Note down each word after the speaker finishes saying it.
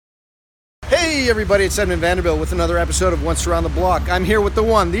Hey everybody, it's Edmund Vanderbilt with another episode of Once Around the Block. I'm here with the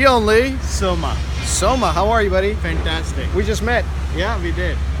one, the only... Soma. Soma, how are you, buddy? Fantastic. We just met. Yeah, we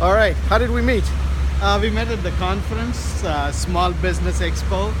did. All right, how did we meet? We met at the conference, Small Business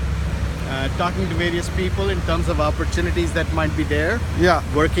Expo, talking to various people in terms of opportunities that might be there. Yeah.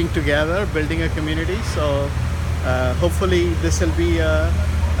 Working together, building a community. So hopefully this will be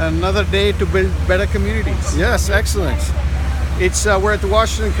another day to build better communities. Yes, excellent. It's we're at the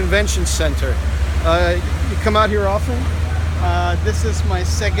Washington Convention Center. You come out here often? This is my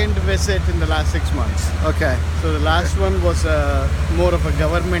second visit in the last 6 months. Okay. So the last one was more of a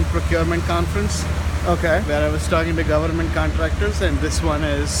government procurement conference. Okay. Where I was talking to government contractors, and this one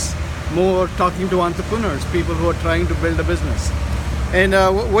is more talking to entrepreneurs, people who are trying to build a business. And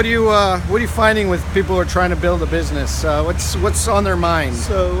what are you finding with people who are trying to build a business? What's on their mind?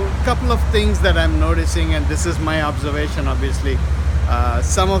 So a couple of things that I'm noticing, and this is my observation obviously.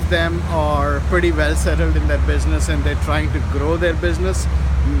 Some of them are pretty well settled in their business and they're trying to grow their business,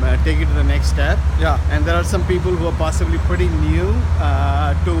 take it to the next step. Yeah. And there are some people who are possibly pretty new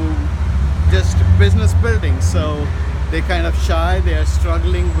to just business building. So they're kind of shy, they are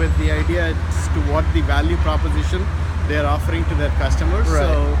struggling with the idea as to what the value proposition they're offering to their customers. Right.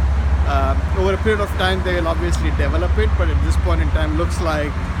 So over a period of time they will obviously develop it, but at this point in time looks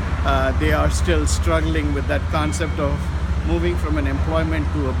like they are still struggling with that concept of moving from an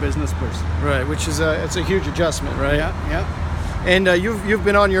employment to a business person. Right, which is it's a huge adjustment, right? Yeah. And you've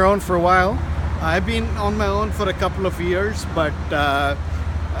been on your own for a while? I've been on my own for a couple of years, but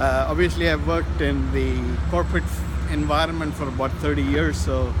obviously I've worked in the corporate environment for about 30 years,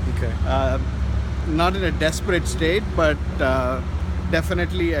 so okay. Not in a desperate state, but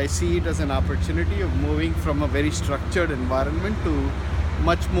definitely I see it as an opportunity of moving from a very structured environment to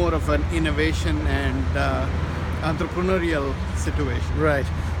much more of an innovation and entrepreneurial situation. Right.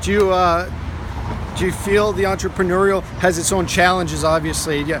 Do you feel the entrepreneurial has its own challenges?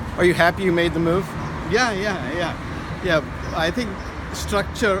 Obviously. Yeah. Are you happy you made the move? Yeah. I think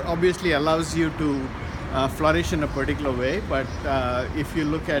structure obviously allows you to flourish in a particular way, but if you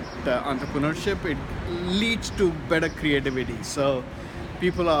look at entrepreneurship, it leads to better creativity. So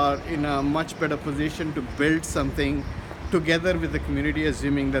people are in a much better position to build something together with the community,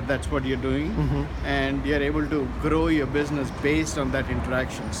 assuming that that's what you're doing, and you're able to grow your business based on that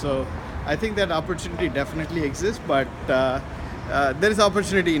interaction. So I think that opportunity definitely exists, but there is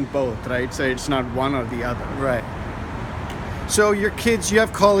opportunity in both, right? So it's not one or the other. Right. So your kids, you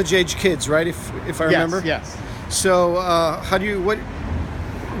have college-age kids, right? If I remember. Yes. So what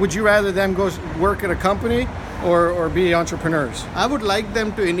would you rather them go work at a company or be entrepreneurs? I would like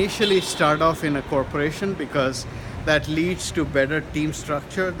them to initially start off in a corporation because that leads to better team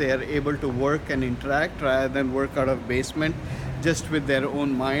structure. They are able to work and interact rather than work out of basement just with their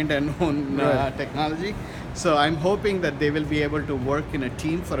own mind and own technology. So I'm hoping that they will be able to work in a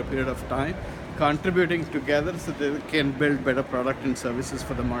team for a period of time, contributing together so they can build better product and services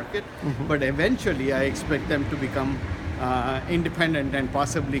for the market. But eventually I expect them to become independent and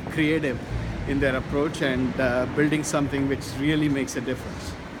possibly creative in their approach and building something which really makes a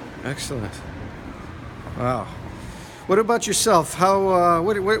difference. Excellent. Wow. What about yourself? How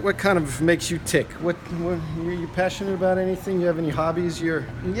what kind of makes you tick? What are you passionate about? Anything? You have any hobbies?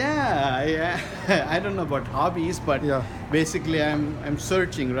 Yeah. I don't know about hobbies, but basically I'm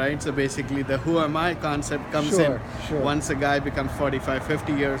searching, right? So basically the who am I concept comes in once a guy becomes 45,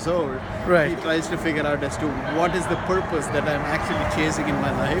 50 years old. Right. He tries to figure out as to what is the purpose that I'm actually chasing in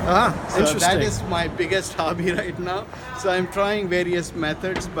my life. So interesting. that is my biggest hobby right now. So I'm trying various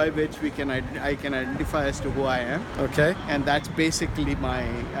methods by which I can identify as to who I am. Okay. And that's basically my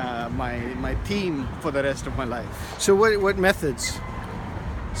my theme for the rest of my life. So what methods?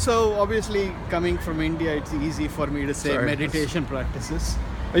 So obviously coming from India, it's easy for me to say meditation practices.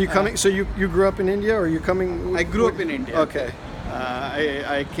 Are you coming? So you grew up in India, or are you coming? I grew up in India. Okay.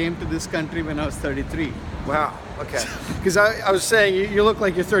 I came to this country when I was 33. Wow. Okay. Because I was saying you look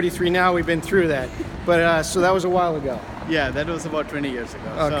like you're 33 now. We've been through that, but so that was a while ago. Yeah, that was about 20 years ago.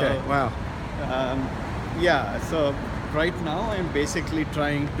 Okay. So, wow. So right now I'm basically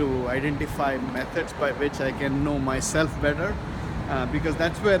trying to identify methods by which I can know myself better, because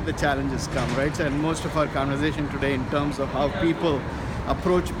that's where the challenges come, right? So, and most of our conversation today in terms of how people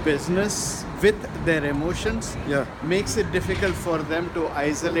approach business with their emotions makes it difficult for them to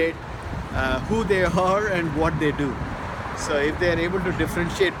isolate who they are and what they do. So if they are able to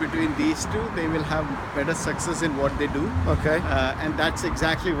differentiate between these two, they will have better success in what they do. Okay. And that's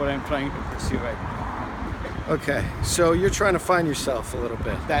exactly what I'm trying to pursue right now. Okay, so you're trying to find yourself a little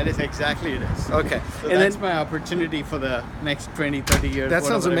bit. That is exactly it is. Okay, So and that's then my opportunity for the next 20, 30 years. that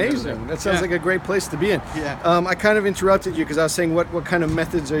sounds whatever I'm gonna amazing. do. That sounds Yeah. like a great place to be in. Yeah. I kind of interrupted you because I was saying, what kind of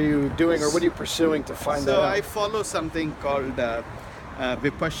methods are you doing, or what are you pursuing to find that So out? I follow something called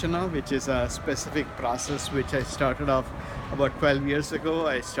Vipassana, which is a specific process which I started off about 12 years ago.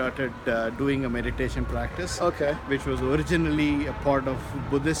 I started doing a meditation practice, Okay. which was originally a part of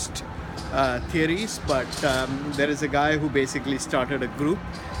Buddhist theories, but there is a guy who basically started a group.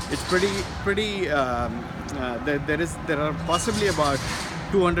 It's pretty. There are possibly about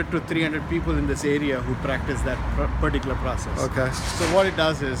 200 to 300 people in this area who practice that particular process. Okay. So what it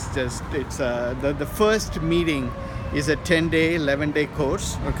does is it's the first meeting is a 10-day, 11-day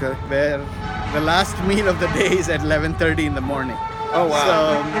course. Okay. Where the last meal of the day is at 11:30 in the morning. Oh, wow. So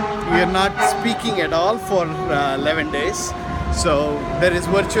you're not speaking at all for 11 days. So there is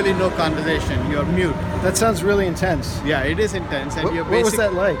virtually no conversation. You're mute. That sounds really intense. Yeah, it is intense. And you're What was basically.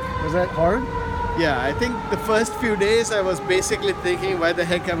 that like? Was that hard? Yeah, I think the first few days I was basically thinking, why the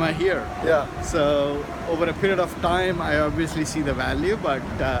heck am I here? Yeah. So over a period of time, I obviously see the value, but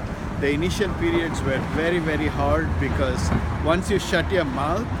the initial periods were very, very hard because once you shut your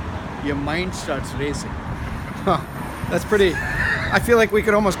mouth, your mind starts racing. Huh. That's pretty. I feel like we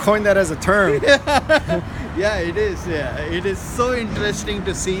could almost coin that as a term. Yeah, it is. Yeah, it is so interesting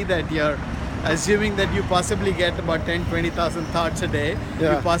to see that you're assuming that you possibly get about 10, 20,000 thoughts a day.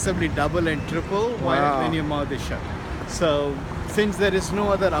 Yeah. You possibly double and triple when your mouth is shut. So since there is no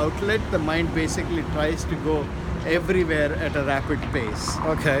other outlet, the mind basically tries to go everywhere at a rapid pace.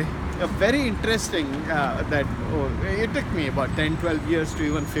 Okay. Very interesting it took me about 10, 12 years to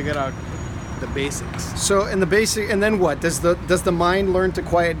even figure out the basics. So in the basic, and then what? Does the mind learn to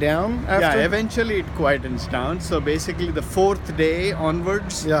quiet down after? Yeah, eventually it quietens down. So basically the fourth day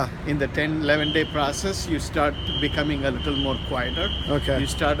onwards, Yeah. in the 10, 11-day process, you start becoming a little more quieter. Okay. You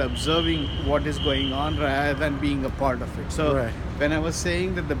start observing what is going on rather than being a part of it. So Right. when I was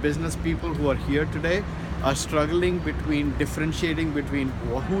saying that the business people who are here today are struggling between differentiating between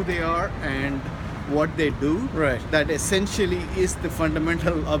who they are and what they do, Right. that essentially is the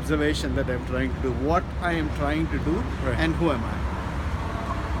fundamental observation that I'm trying to do. What I am trying to do, Right. and who am I?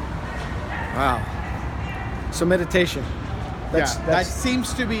 Wow. So meditation. That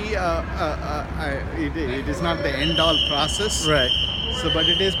seems to be it is not the end-all process, right. So, but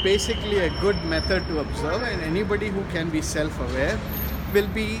it is basically a good method to observe, and anybody who can be self-aware will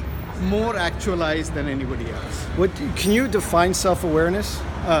be more actualized than anybody else. Can you define self-awareness?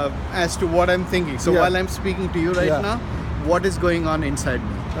 As to what I'm thinking. So Yeah. while I'm speaking to you right Yeah. now, what is going on inside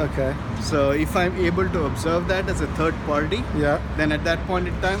me? Okay. So if I'm able to observe that as a third party, Yeah. then at that point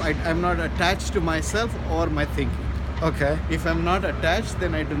in time, I'm not attached to myself or my thinking. Okay. If I'm not attached,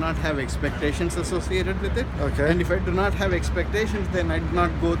 then I do not have expectations associated with it. Okay. And if I do not have expectations, then I do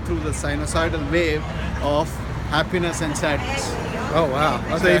not go through the sinusoidal wave of happiness and sadness. Oh wow.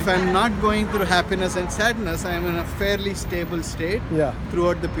 Okay. So if I'm not going through happiness and sadness, I am in a fairly stable state Yeah.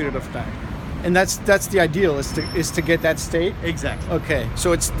 throughout the period of time. And that's the ideal is to get that state. Exactly. Okay.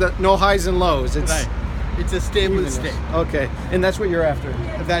 So it's no highs and lows. It's Right. It's a stable evenness. state. Okay. And that's what you're after.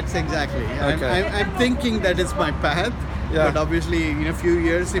 That's exactly. Okay. I'm thinking that is my path. Yeah. But obviously, in a few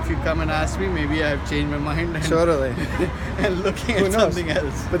years, if you come and ask me, maybe I have changed my mind and, Totally. and looking Who at knows? something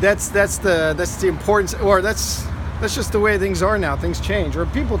else. But that's the importance, or that's just the way things are now. Things change, or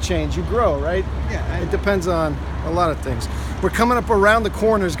people change. You grow, right? Yeah. It depends on a lot of things. We're coming up around the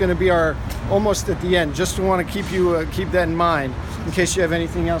corner. Is going to be our almost at the end. Just want to keep that in mind in case you have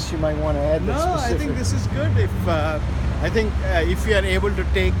anything else you might want to add. No, that's I specific. think this is good. If you are able to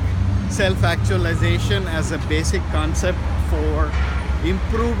take self-actualization as a basic concept for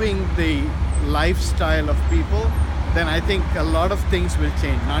improving the lifestyle of people, then I think a lot of things will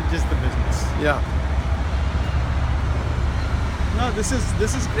change, not just the business. Yeah. No, this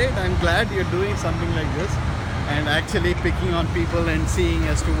is great. I'm glad you're doing something like this and actually picking on people and seeing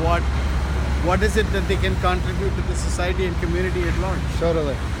as to what is it that they can contribute to the society and community at large.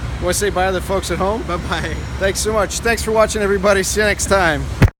 Totally. You want to say bye to the folks at home? Bye-bye. Thanks so much. Thanks for watching, everybody. See you next time.